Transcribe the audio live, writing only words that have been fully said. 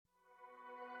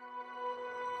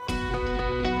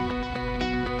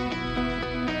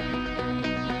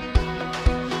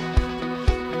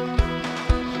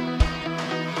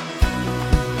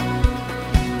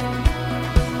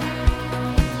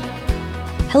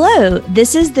Hello,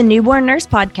 this is the Newborn Nurse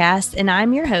Podcast, and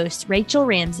I'm your host, Rachel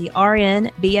Ramsey,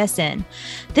 RN, BSN.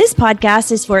 This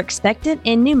podcast is for expectant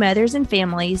and new mothers and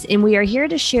families, and we are here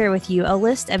to share with you a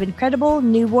list of incredible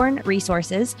newborn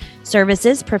resources,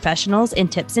 services, professionals,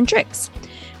 and tips and tricks.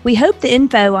 We hope the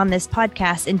info on this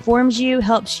podcast informs you,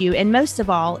 helps you, and most of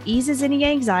all, eases any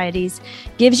anxieties,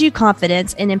 gives you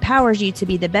confidence, and empowers you to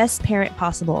be the best parent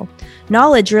possible.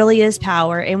 Knowledge really is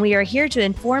power, and we are here to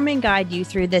inform and guide you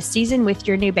through this season with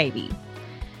your new baby.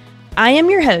 I am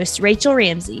your host, Rachel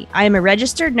Ramsey. I am a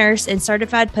registered nurse and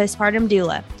certified postpartum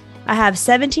doula. I have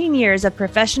 17 years of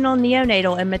professional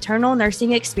neonatal and maternal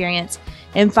nursing experience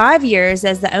and 5 years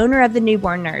as the owner of the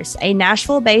Newborn Nurse, a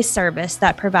Nashville-based service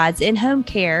that provides in-home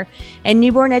care and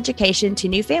newborn education to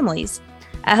new families.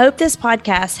 I hope this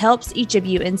podcast helps each of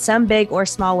you in some big or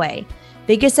small way.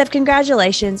 Biggest of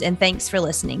congratulations and thanks for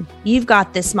listening. You've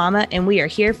got this, Mama, and we are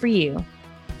here for you.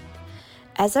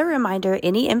 As a reminder,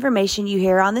 any information you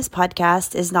hear on this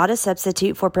podcast is not a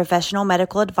substitute for professional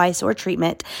medical advice or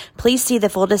treatment. Please see the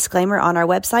full disclaimer on our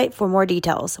website for more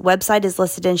details. Website is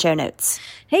listed in show notes.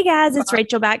 Hey guys, it's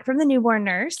Rachel back from the Newborn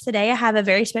Nurse. Today I have a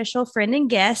very special friend and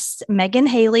guest, Megan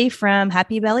Haley from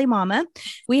Happy Belly Mama.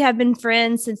 We have been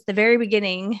friends since the very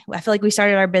beginning. I feel like we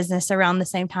started our business around the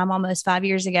same time, almost 5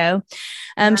 years ago.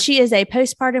 She is a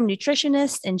postpartum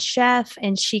nutritionist and chef,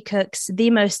 and she cooks the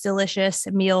most delicious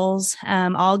meals,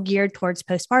 all geared towards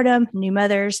postpartum, new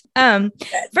mothers.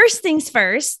 First things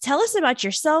first, tell us about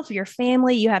yourself, your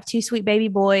family. You have 2 sweet baby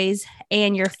boys,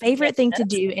 and your favorite thing to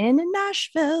do in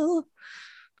Nashville.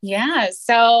 Yeah,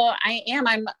 so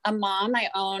I'm a mom. I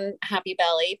own Happy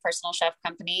Belly personal chef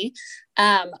company.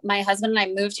 My husband and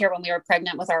I moved here when we were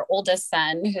pregnant with our oldest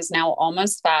son, who's now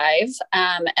almost 5.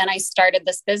 And I started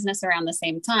this business around the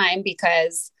same time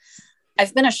because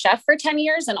I've been a chef for 10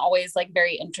 years and always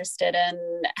very interested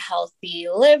in healthy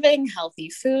living, healthy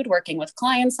food, working with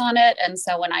clients on it. And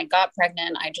so when I got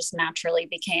pregnant, I just naturally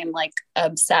became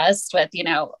obsessed with,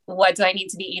 what do I need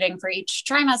to be eating for each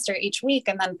trimester, each week?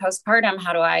 And then postpartum,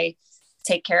 how do I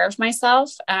take care of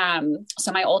myself?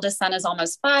 So my oldest son is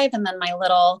almost 5. And then my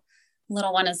little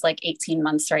one is 18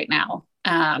 months right now.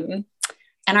 And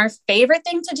our favorite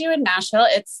thing to do in Nashville,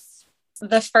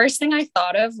 the first thing I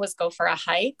thought of was go for a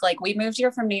hike. We moved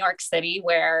here from New York City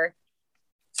where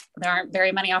there aren't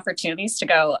very many opportunities to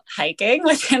go hiking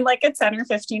within a 10 or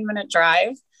 15 minute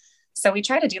drive. So we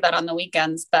try to do that on the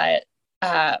weekends, but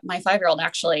my 5-year-old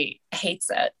actually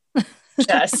hates it.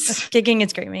 Just kicking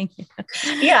and screaming.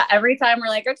 Yeah. Every time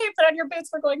we're okay, put on your boots.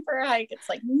 We're going for a hike. It's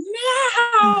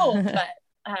no, but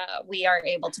we are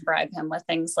able to bribe him with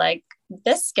things like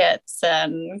biscuits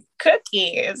and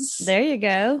cookies. There you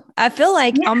go. I feel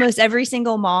like almost every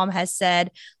single mom has said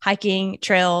hiking,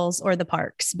 trails, or the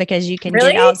parks because you can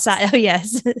get outside. Oh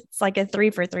yes. It's a 3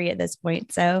 for 3 at this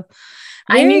point. So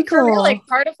very cool. For real,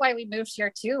 part of why we moved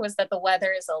here too was that the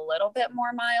weather is a little bit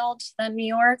more mild than New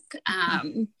York.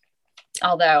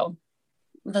 Although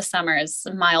the summer is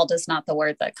mild is not the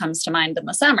word that comes to mind in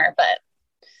the summer, but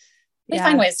we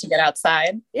find ways to get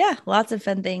outside. Yeah. Lots of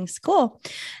fun things. Cool.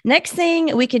 Next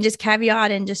thing, we can just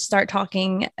caveat and just start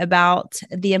talking about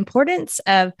the importance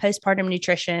of postpartum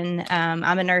nutrition.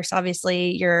 I'm a nurse.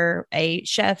 Obviously you're a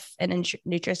chef and a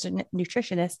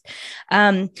nutritionist.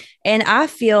 And I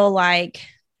feel like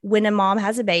when a mom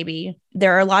has a baby,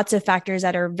 there are lots of factors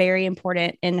that are very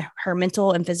important in her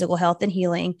mental and physical health and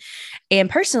healing.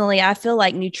 And personally, I feel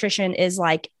like nutrition is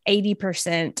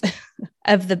 80%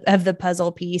 of the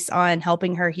puzzle piece on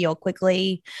helping her heal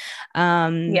quickly,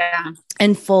 and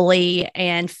fully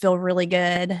and feel really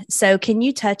good. So can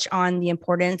you touch on the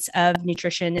importance of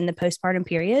nutrition in the postpartum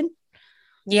period?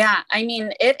 Yeah,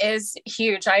 it is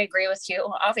huge. I agree with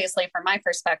you. Obviously, from my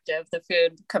perspective, the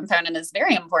food component is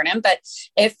very important, but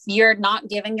if you're not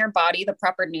giving your body the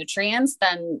proper nutrients,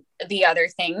 then the other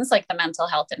things like the mental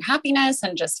health and happiness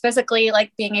and just physically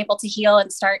being able to heal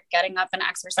and start getting up and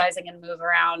exercising and move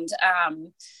around,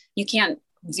 you can't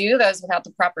do those without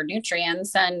the proper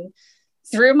nutrients. And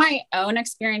through my own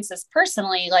experiences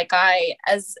personally,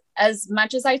 as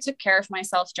much as I took care of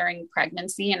myself during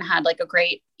pregnancy and had a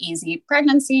great, easy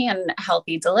pregnancy and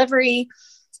healthy delivery,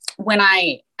 when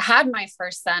I had my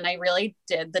first son, I really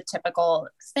did the typical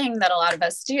thing that a lot of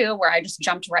us do, where I just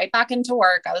jumped right back into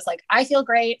work. I was I feel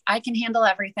great. I can handle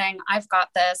everything. I've got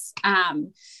this.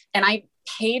 And I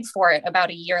paid for it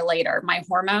about a year later. My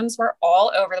hormones were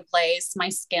all over the place. My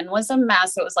skin was a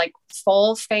mess. It was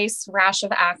full face rash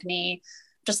of acne,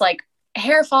 just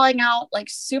hair falling out,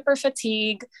 super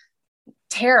fatigue,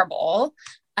 terrible.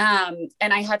 And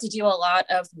I had to do a lot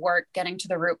of work getting to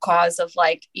the root cause of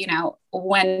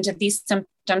when did these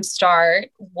symptoms start?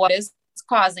 What is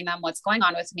what's causing them, what's going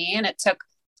on with me. And it took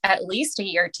at least a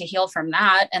year to heal from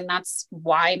that. And that's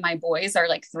why my boys are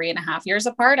like 3.5 years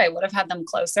apart. I would have had them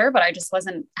closer, but I just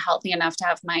wasn't healthy enough to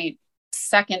have my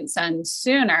second son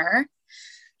sooner.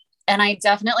 And I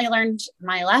definitely learned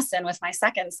my lesson with my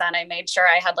second son. I made sure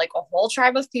I had like a whole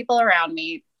tribe of people around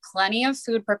me, plenty of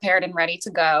food prepared and ready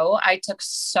to go. I took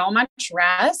so much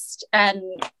rest, and,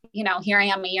 you know, here I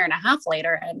am a year and a half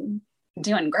later and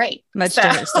doing great. Much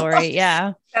different story.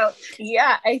 Yeah. So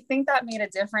yeah, I think that made a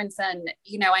difference. And,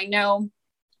 you know,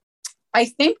 I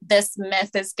think this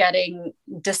myth is getting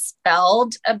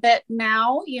dispelled a bit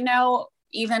now, you know,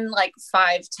 even like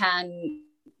 5-10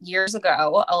 years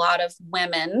ago, a lot of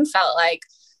women felt like,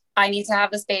 I need to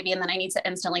have this baby and then I need to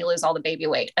instantly lose all the baby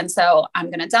weight. And so I'm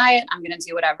going to diet. I'm going to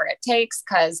do whatever it takes,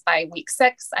 because by week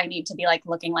 6, I need to be like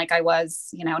looking like I was,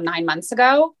 you know, 9 months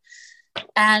ago.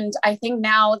 And I think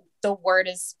now the word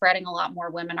is spreading. A lot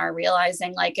more women are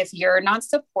realizing, like, if you're not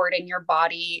supporting your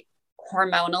body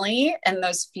hormonally in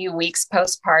those few weeks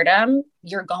postpartum,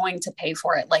 you're going to pay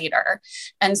for it later.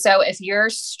 And so if you're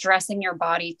stressing your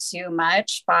body too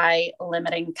much by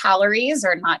limiting calories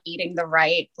or not eating the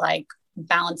right, like,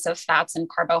 balance of fats and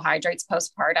carbohydrates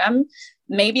postpartum,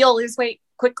 maybe you'll lose weight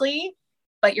quickly,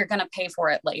 but you're going to pay for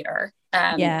it later.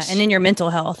 Yeah. And in your mental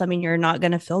health, I mean, you're not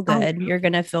going to feel good. You're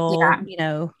going to feel, you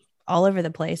know, all over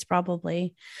the place,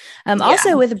 probably.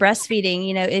 Also with breastfeeding,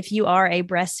 you know, if you are a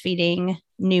breastfeeding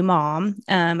new mom,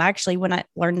 actually, when I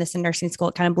learned this in nursing school,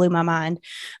 it kind of blew my mind.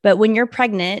 But when you're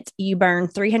pregnant, you burn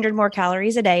 300 more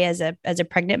calories a day as a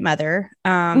pregnant mother,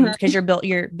 because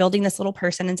you're building this little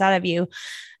person inside of you.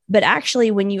 But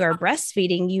actually, when you are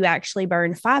breastfeeding, you actually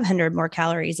burn 500 more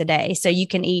calories a day. So you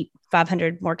can eat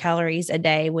 500 more calories a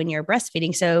day when you're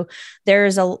breastfeeding. So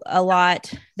there's a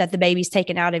lot that the baby's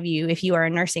taken out of you if you are a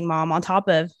nursing mom, on top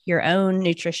of your own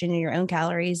nutrition and your own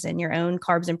calories and your own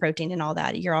carbs and protein and all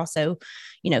that. You're also,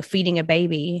 you know, feeding a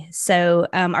baby. So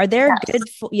are there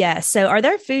So are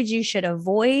there foods you should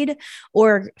avoid,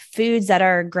 or foods that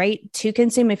are great to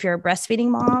consume if you're a breastfeeding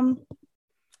mom?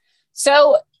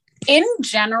 So in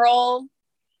general,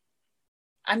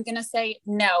 I'm going to say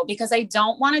no, because I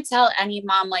don't want to tell any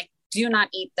mom, like, do not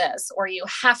eat this, or you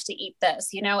have to eat this.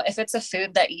 You know, if it's a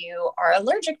food that you are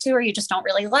allergic to, or you just don't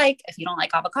really like, if you don't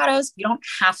like avocados, you don't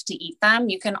have to eat them.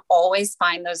 You can always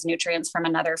find those nutrients from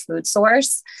another food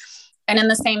source. And in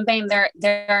the same vein,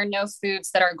 there are no foods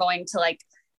that are going to, like,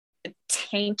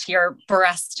 taint your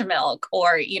breast milk,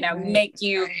 or, you know, make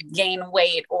you gain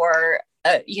weight, or,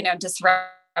 you know,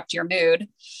 disrupt your mood.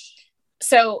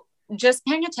 So just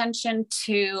paying attention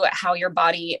to how your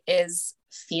body is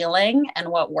feeling and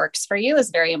what works for you is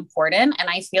very important. And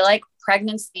I feel like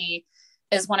pregnancy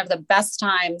is one of the best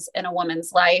times in a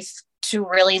woman's life to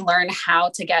really learn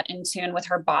how to get in tune with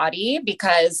her body,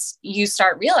 because you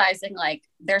start realizing, like,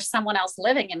 there's someone else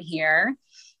living in here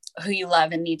who you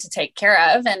love and need to take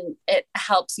care of. And it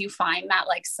helps you find that,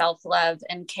 like, self-love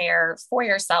and care for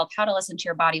yourself, how to listen to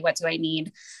your body. What do I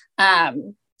need?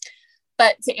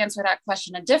 But to answer that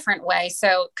question a different way,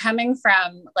 so coming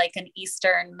from like an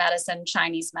Eastern medicine,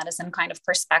 Chinese medicine kind of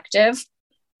perspective,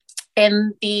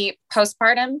 in the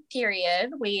postpartum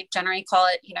period, we generally call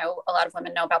it, you know, a lot of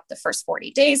women know about the first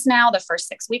 40 days now, the first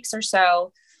 6 weeks or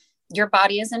so, your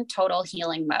body is in total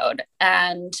healing mode.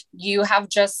 And you have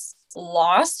just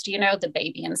lost, you know, the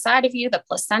baby inside of you, the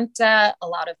placenta, a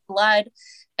lot of blood.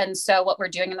 And so what we're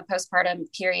doing in the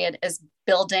postpartum period is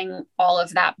building all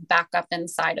of that back up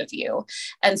inside of you.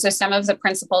 And so some of the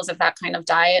principles of that kind of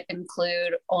diet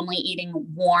include only eating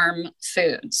warm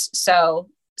foods. So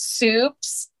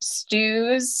soups,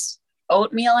 stews,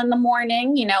 oatmeal in the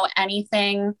morning, you know,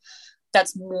 anything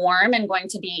that's warm and going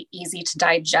to be easy to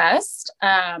digest.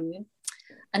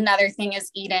 Another thing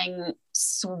is eating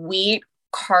sweet,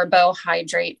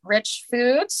 carbohydrate rich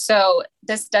foods. So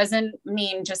this doesn't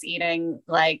mean just eating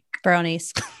like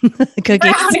brownies,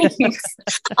 cookies. Brownies.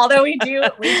 Although we do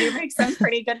make some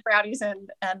pretty good brownies and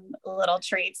little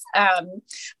treats.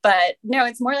 But no,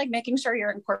 it's more like making sure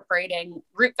you're incorporating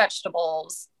root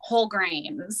vegetables, whole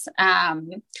grains.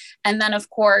 And then of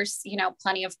course, you know,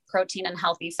 plenty of protein and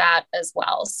healthy fat as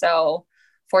well. So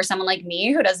for someone like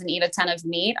me who doesn't eat a ton of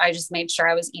meat, I just made sure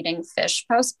I was eating fish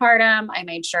postpartum. I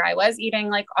made sure I was eating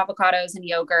like avocados and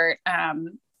yogurt,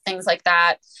 things like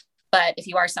that. But if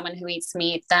you are someone who eats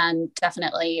meat, then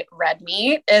definitely red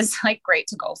meat is like great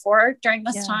to go for during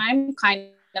this time.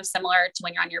 Kind of similar to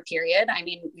when you're on your period. I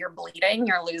mean, you're bleeding,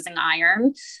 you're losing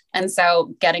iron. And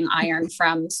so getting iron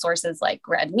from sources like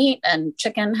red meat, and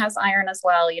chicken has iron as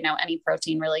well. You know, any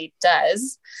protein really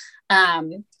does.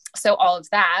 So all of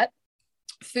that.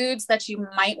 foods that you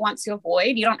might want to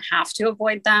avoid. You don't have to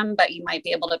avoid them, but you might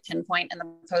be able to pinpoint in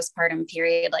the postpartum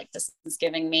period, like, this is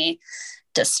giving me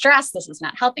distress, this is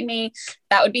not helping me.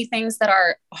 That would be things that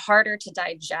are harder to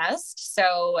digest.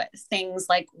 So things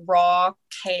like raw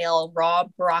kale, raw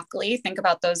broccoli, think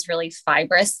about those really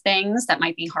fibrous things that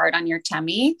might be hard on your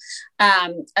tummy,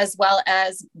 as well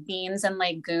as beans and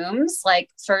legumes. Like,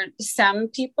 for some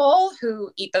people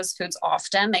who eat those foods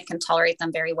often, they can tolerate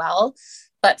them very well.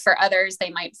 But for others, they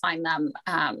might find them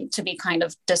to be kind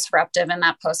of disruptive in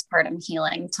that postpartum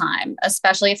healing time,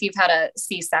 especially if you've had a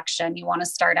C-section. You want to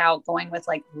start out going with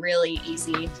like really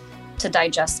easy to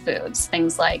digest foods,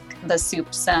 things like the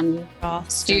soups and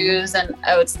stews and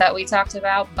oats that we talked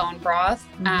about, bone broth.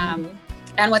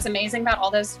 And what's amazing about all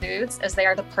those foods is they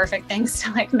are the perfect things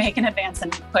to like make in advance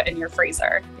and put in your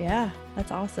freezer. Yeah,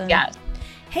 that's awesome. Yeah.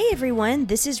 Hey everyone,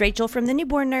 this is Rachel from The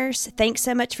Newborn Nurse. Thanks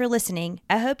so much for listening.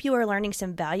 I hope you are learning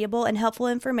some valuable and helpful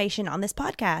information on this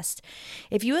podcast.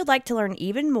 If you would like to learn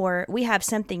even more, we have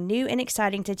something new and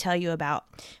exciting to tell you about.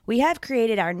 We have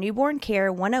created our Newborn Care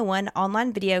 101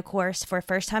 online video course for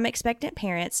first-time expectant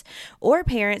parents or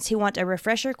parents who want a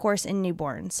refresher course in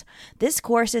newborns. This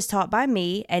course is taught by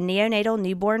me, a neonatal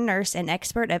newborn nurse and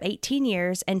expert of 18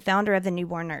 years and founder of The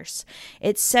Newborn Nurse.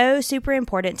 It's so super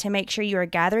important to make sure you are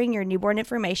gathering your newborn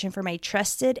information from a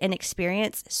trusted and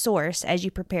experienced source as you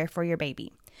prepare for your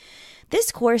baby.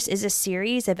 This course is a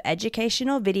series of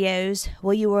educational videos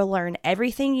where you will learn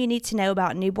everything you need to know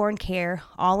about newborn care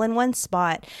all in one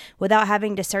spot without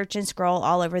having to search and scroll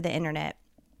all over the internet.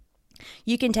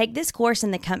 You can take this course in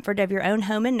the comfort of your own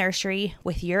home and nursery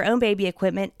with your own baby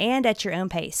equipment and at your own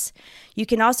pace. You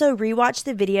can also rewatch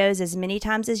the videos as many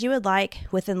times as you would like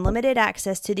with unlimited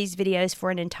access to these videos for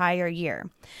an entire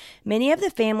year. Many of the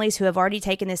families who have already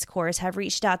taken this course have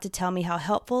reached out to tell me how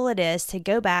helpful it is to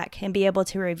go back and be able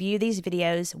to review these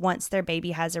videos once their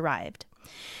baby has arrived.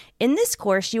 In this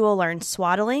course, you will learn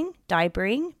swaddling,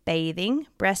 diapering, bathing,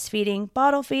 breastfeeding,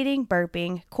 bottle feeding,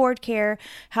 burping, cord care,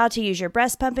 how to use your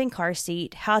breast pump and car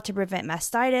seat, how to prevent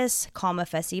mastitis, calm a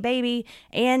fussy baby,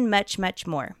 and much, much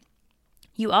more.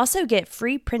 You also get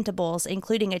free printables,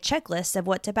 including a checklist of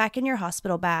what to pack in your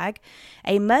hospital bag,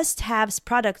 a must-haves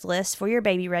product list for your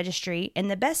baby registry,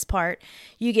 and the best part,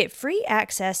 you get free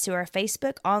access to our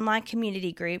Facebook online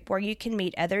community group where you can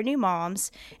meet other new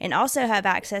moms and also have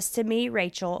access to me,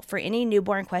 Rachel, for any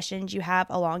newborn questions you have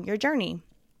along your journey.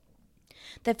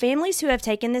 The families who have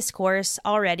taken this course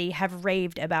already have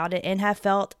raved about it and have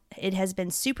felt it has been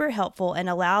super helpful and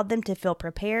allowed them to feel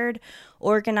prepared,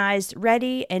 organized,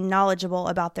 ready, and knowledgeable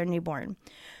about their newborn.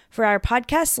 For our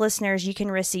podcast listeners, you can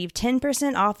receive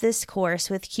 10% off this course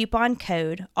with coupon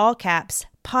code, all caps,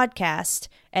 podcast,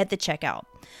 at the checkout.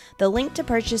 The link to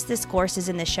purchase this course is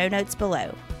in the show notes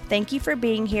below. Thank you for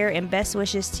being here and best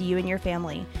wishes to you and your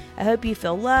family. I hope you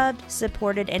feel loved,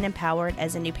 supported, and empowered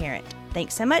as a new parent.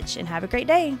 Thanks so much and have a great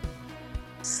day.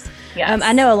 Yes.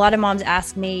 I know a lot of moms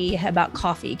ask me about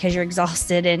coffee because you're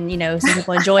exhausted and, you know, some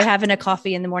people enjoy having a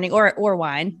coffee in the morning or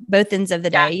wine, both ends of the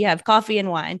day. You have coffee and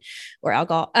wine or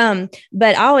alcohol.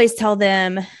 But I always tell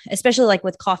them, especially like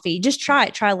with coffee, just try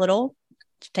a little.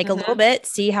 Take a little bit,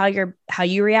 see how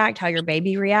you react, how your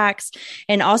baby reacts.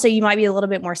 And also you might be a little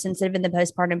bit more sensitive in the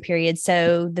postpartum period.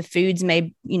 So the foods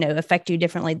may, affect you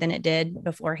differently than it did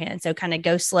beforehand. So kind of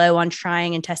go slow on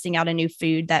trying and testing out a new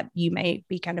food that you may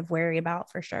be kind of wary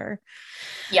about for sure.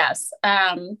 Yes.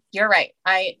 You're right.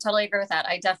 I totally agree with that.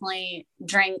 I definitely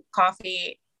drink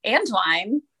coffee and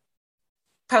wine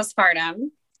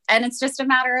postpartum. And it's just a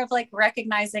matter of like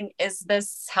recognizing, is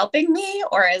this helping me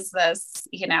or is this,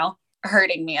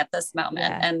 hurting me at this moment?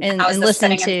 Yeah. And and how is this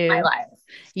listen fitting into my life?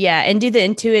 Yeah. And do the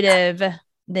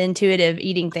intuitive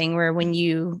eating thing where when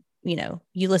you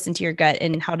listen to your gut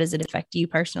and how does it affect you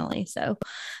personally? So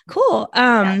cool.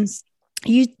 Yes.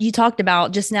 You talked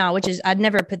about just now, which is, I'd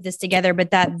never put this together,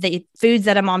 but that the foods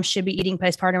that a mom should be eating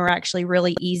postpartum are actually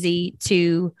really easy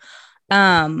to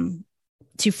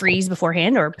freeze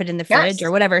beforehand or put in the fridge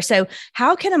or whatever. So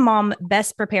how can a mom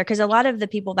best prepare? Because a lot of the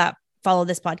people that follow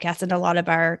this podcast and a lot of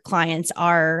our clients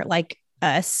are like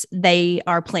us. They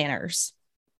are planners,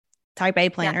 type A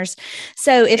planners. Yeah.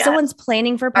 So if someone's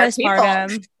planning for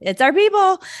postpartum, it's our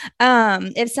people.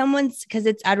 If someone's,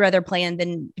 I'd rather plan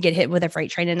than get hit with a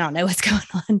freight train and not know what's going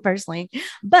on personally.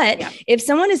 But if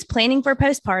someone is planning for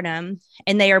postpartum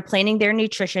and they are planning their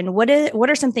nutrition, what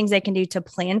are some things they can do to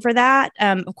plan for that?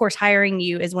 Of course, hiring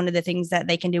you is one of the things that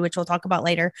they can do, which we'll talk about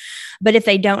later. But if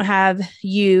they don't have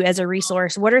you as a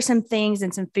resource, what are some things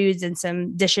and some foods and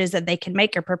some dishes that they can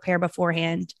make or prepare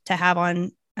beforehand to have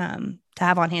on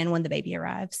hand when the baby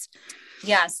arrives?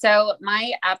 Yeah. So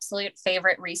my absolute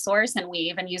favorite resource, and we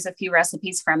even use a few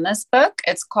recipes from this book,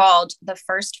 it's called The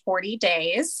First 40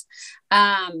 Days.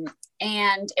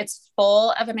 And it's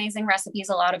full of amazing recipes.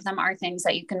 A lot of them are things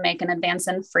that you can make in advance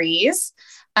and freeze.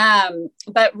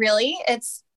 But really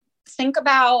it's think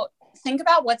about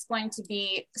what's going to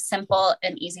be simple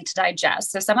and easy to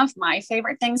digest. So some of my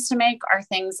favorite things to make are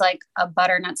things like a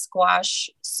butternut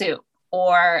squash soup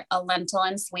or a lentil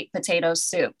and sweet potato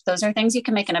soup. Those are things you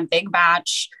can make in a big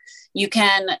batch. You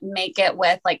can make it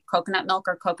with like coconut milk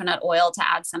or coconut oil to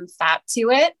add some fat to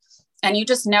it. And you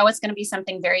just know it's going to be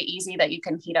something very easy that you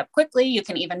can heat up quickly. You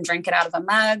can even drink it out of a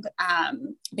mug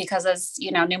because as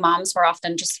you know, new moms were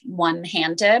often just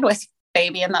one-handed with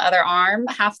baby in the other arm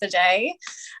half the day.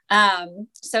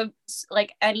 So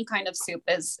like any kind of soup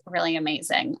is really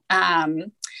amazing.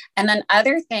 And then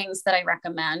other things that I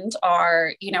recommend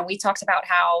are, we talked about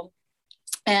how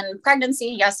in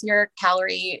pregnancy, yes, your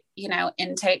calorie,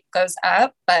 intake goes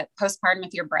up, but postpartum,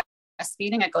 if you're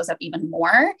breastfeeding, it goes up even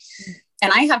more.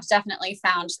 And I have definitely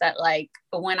found that like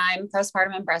when I'm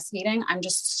postpartum and breastfeeding, I'm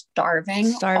just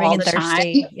starving all and the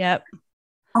thirsty. time. Yep.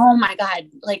 Oh my God,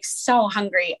 like so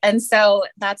hungry. And so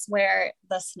that's where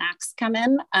the snacks come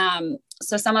in.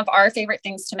 So some of our favorite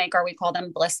things to make we call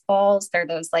them bliss balls. They're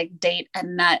those like date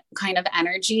and nut kind of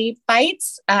energy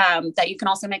bites that you can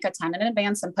also make a ton in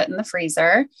advance and put in the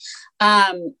freezer.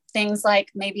 Things like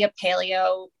maybe a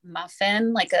paleo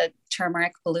muffin, like a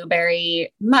turmeric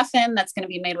blueberry muffin that's going to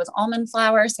be made with almond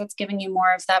flour. So it's giving you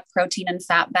more of that protein and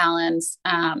fat balance.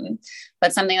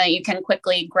 But something that you can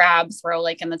quickly grab, throw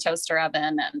like in the toaster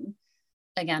oven and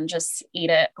again, just eat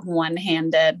it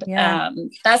one-handed. Yeah.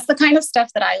 That's the kind of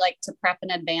stuff that I like to prep in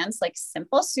advance, like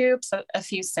simple soups, a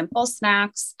few simple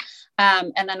snacks.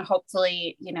 And then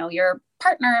hopefully, your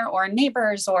partner or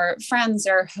neighbors or friends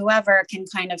or whoever can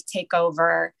kind of take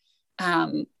over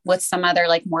with some other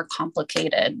like more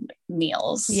complicated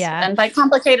meals. Yeah. And by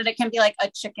complicated, it can be like a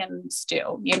chicken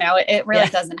stew, it really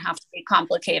doesn't have to be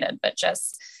complicated, but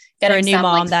just getting for a new some,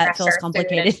 mom like, that feels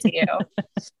complicated.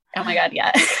 Oh my God.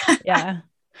 Yeah. Yeah.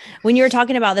 When you were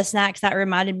talking about the snacks, that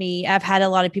reminded me, I've had a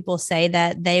lot of people say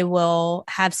that they will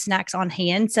have snacks on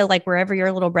hand. So like wherever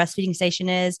your little breastfeeding station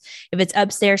is, if it's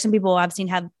upstairs, some people I've seen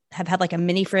have had like a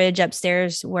mini fridge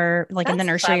upstairs where like in the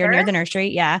nursery clever. or near the nursery.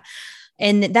 Yeah.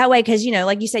 And that way, because,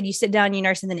 like you said, you sit down, you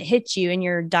nurse, and then it hits you and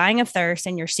you're dying of thirst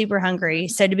and you're super hungry.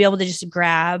 So to be able to just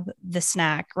grab the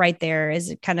snack right there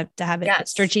is kind of to have it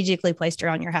strategically placed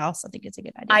around your house. I think it's a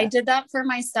good idea. I did that for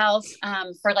myself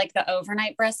for like the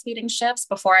overnight breastfeeding shifts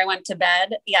before I went to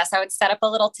bed. Yes, I would set up a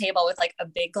little table with like a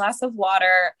big glass of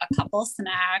water, a couple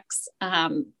snacks,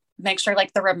 make sure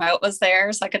like the remote was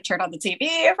there so I could turn on the TV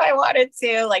if I wanted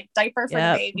to, like diaper for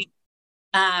the baby.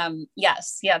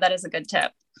 Yes. Yeah, that is a good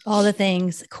tip. All the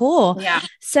things. Cool. Yeah.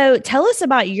 So tell us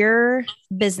about your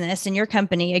business and your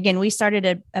company. Again, we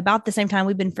started about the same time.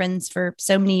 We've been friends for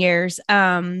so many years.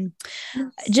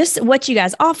 Just what you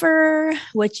guys offer,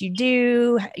 what you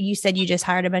do. You said you just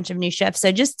hired a bunch of new chefs.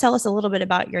 So just tell us a little bit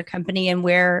about your company and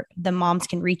where the moms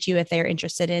can reach you if they're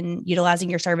interested in utilizing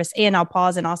your service. And I'll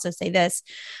pause and also say this.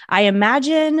 I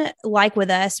imagine like with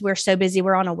us, we're so busy,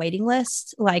 we're on a waiting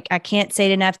list. Like I can't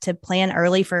say it enough to plan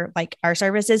early for like our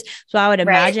services. So I would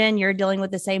imagine you're dealing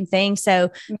with the same thing.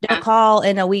 So don't call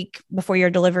in a week before your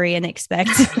delivery and expect,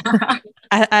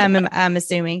 I'm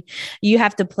assuming you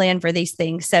have to plan for these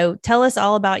things. So tell us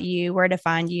all about you, where to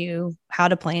find you, how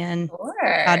to plan,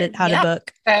 how to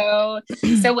book.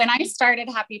 So when I started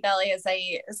Happy Belly, as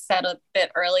I said a bit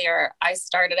earlier, I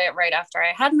started it right after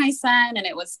I had my son, and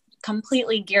it was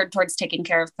completely geared towards taking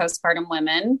care of postpartum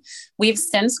women. We've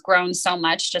since grown so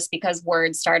much just because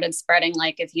word started spreading,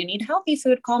 like if you need healthy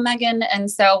food, call Megan. And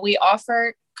so we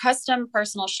offer custom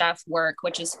personal chef work,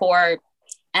 which is for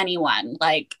anyone.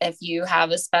 Like if you have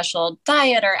a special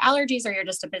diet or allergies, or you're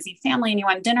just a busy family and you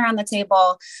want dinner on the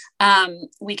table,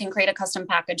 we can create a custom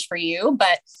package for you.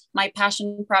 But my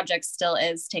passion project still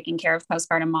is taking care of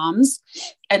postpartum moms.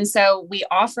 And so we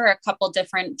offer a couple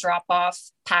different drop-off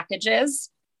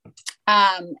packages.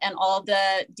 And all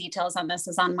the details on this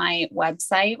is on my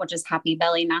website, which is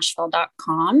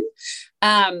happybellynashville.com.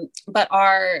 But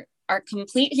our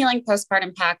complete healing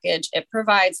postpartum package, it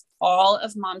provides all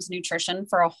of mom's nutrition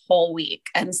for a whole week.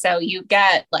 And so you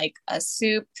get like a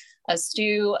soup, a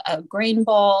stew, a grain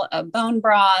bowl, a bone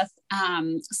broth,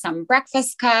 some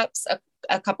breakfast cups,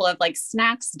 a couple of like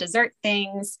snacks, dessert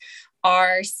things,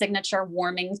 our signature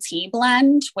warming tea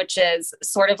blend, which is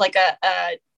sort of like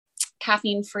a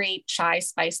caffeine-free chai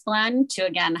spice blend to,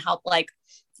 again, help like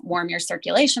warm your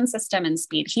circulation system and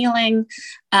speed healing.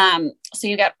 So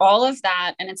you get all of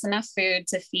that, and it's enough food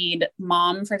to feed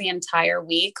mom for the entire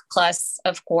week. Plus,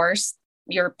 of course,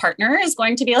 your partner is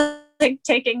going to be like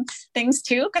taking things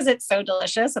too, because it's so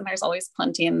delicious and there's always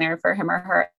plenty in there for him or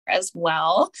her as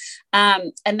well.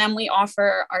 And then we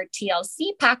offer our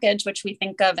TLC package, which we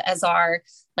think of as our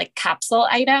like capsule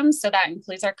items. So that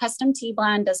includes our custom tea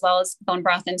blend, as well as bone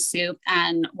broth and soup,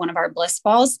 and one of our bliss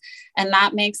balls. And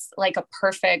that makes like a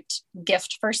perfect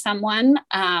gift for someone.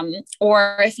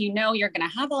 Or if you know you're going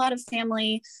to have a lot of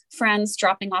family, friends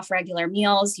dropping off regular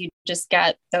meals, you just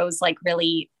get those like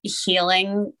really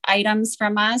healing items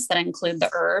from us that include the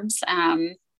herbs,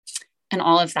 and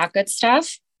all of that good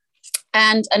stuff.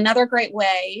 And another great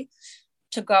way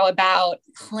to go about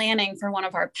planning for one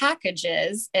of our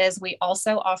packages is we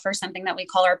also offer something that we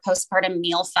call our postpartum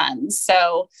meal funds.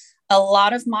 So a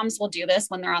lot of moms will do this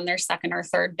when they're on their second or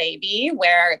third baby,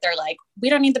 where they're like, we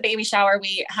don't need the baby shower.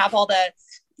 We have all the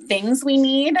things we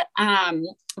need.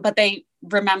 But they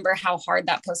remember how hard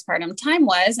that postpartum time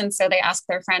was. And so they ask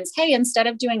their friends, hey, instead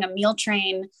of doing a meal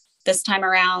train this time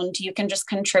around, you can just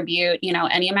contribute,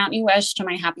 any amount you wish to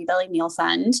my Happy Belly Meal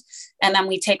Fund. And then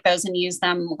we take those and use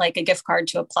them like a gift card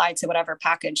to apply to whatever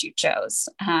package you chose.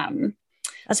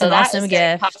 That's an awesome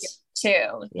gift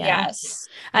too. Yeah. Yes.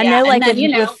 I know, like,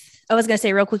 I was going to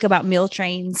say real quick about meal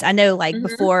trains. I know, like,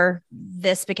 before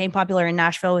this became popular in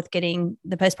Nashville with getting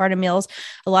the postpartum meals,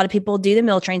 a lot of people do the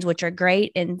meal trains, which are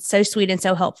great and so sweet and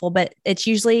so helpful, but it's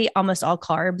usually almost all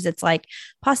carbs. It's like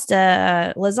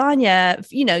pasta, lasagna,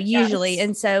 usually. Yes.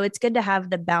 And so it's good to have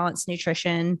the balanced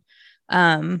nutrition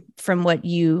from what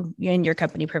you and your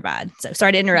company provide. So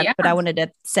sorry to interrupt, but I wanted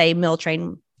to say meal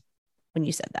train when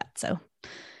you said that. So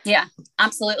yeah,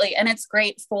 absolutely. And it's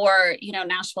great for,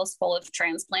 Nashville's full of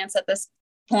transplants at this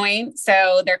point.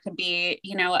 So there could be,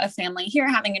 a family here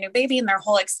having a new baby and their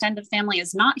whole extended family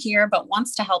is not here, but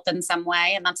wants to help in some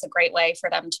way. And that's a great way for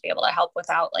them to be able to help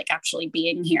without like actually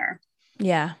being here.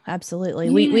 Yeah, absolutely.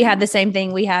 Yeah. We have the same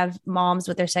thing. We have moms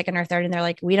with their second or third, and they're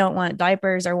like, we don't want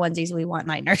diapers or onesies. We want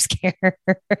night nurse care.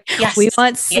 Yes. We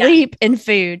want sleep and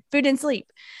food and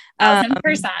sleep.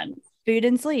 1,000%. Food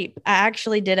and sleep. I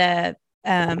actually did a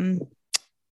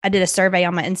survey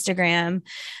on my Instagram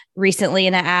recently,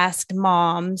 and I asked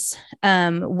moms,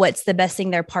 what's the best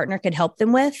thing their partner could help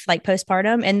them with, like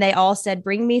postpartum. And they all said,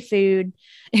 bring me food.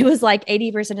 It was like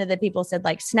 80% of the people said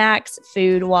like snacks,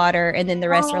 food, water. And then the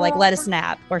rest were like, let us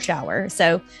nap or shower.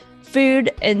 So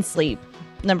food and sleep,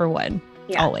 number one,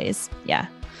 always. Yeah.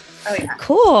 Oh yeah.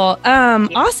 Cool.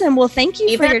 Awesome. Well, thank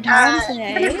you for your time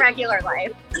today. Even in regular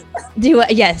life.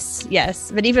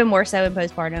 Yes. But even more so in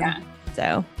postpartum. Yeah.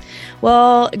 So,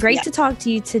 well, great to talk to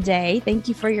you today. Thank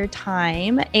you for your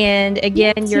time. And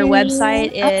again, your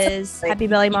website is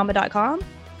happybellymama.com. Is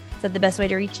that the best way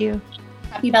to reach you?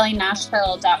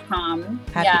 happybellynashville.com.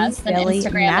 Yes. And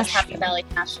Instagram is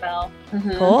happybellynashville.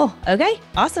 Mm-hmm. Cool. Okay.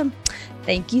 Awesome.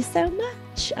 Thank you so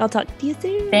much. I'll talk to you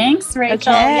soon. Thanks,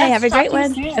 Rachel. Okay. Have a great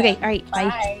one. Okay. All right.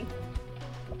 Bye.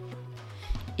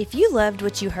 If you loved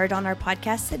what you heard on our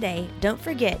podcast today, don't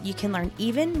forget you can learn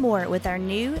even more with our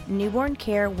new Newborn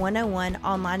Care 101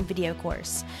 online video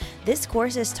course. This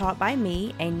course is taught by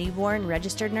me, a newborn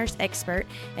registered nurse expert,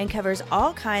 and covers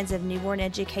all kinds of newborn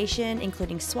education,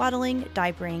 including swaddling,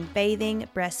 diapering, bathing,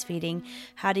 breastfeeding,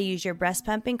 how to use your breast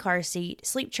pump and car seat,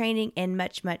 sleep training, and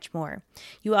much, much more.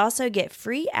 You also get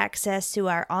free access to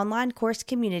our online course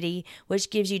community,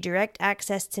 which gives you direct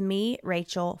access to me,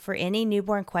 Rachel, for any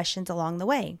newborn questions along the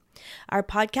way. Our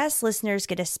podcast listeners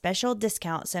get a special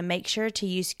discount, so make sure to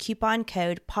use coupon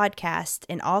code PODCAST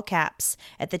in all caps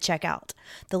at the checkout.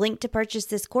 The link to purchase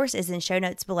this course is in show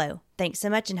notes below. Thanks so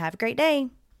much and have a great day.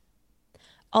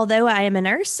 Although I am a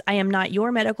nurse, I am not your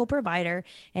medical provider,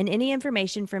 and any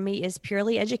information from me is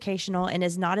purely educational and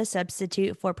is not a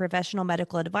substitute for professional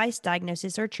medical advice,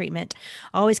 diagnosis, or treatment.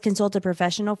 Always consult a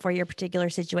professional for your particular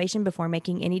situation before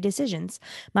making any decisions.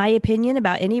 My opinion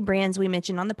about any brands we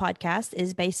mention on the podcast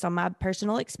is based on my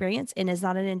personal experience and is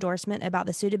not an endorsement about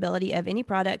the suitability of any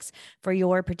products for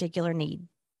your particular need.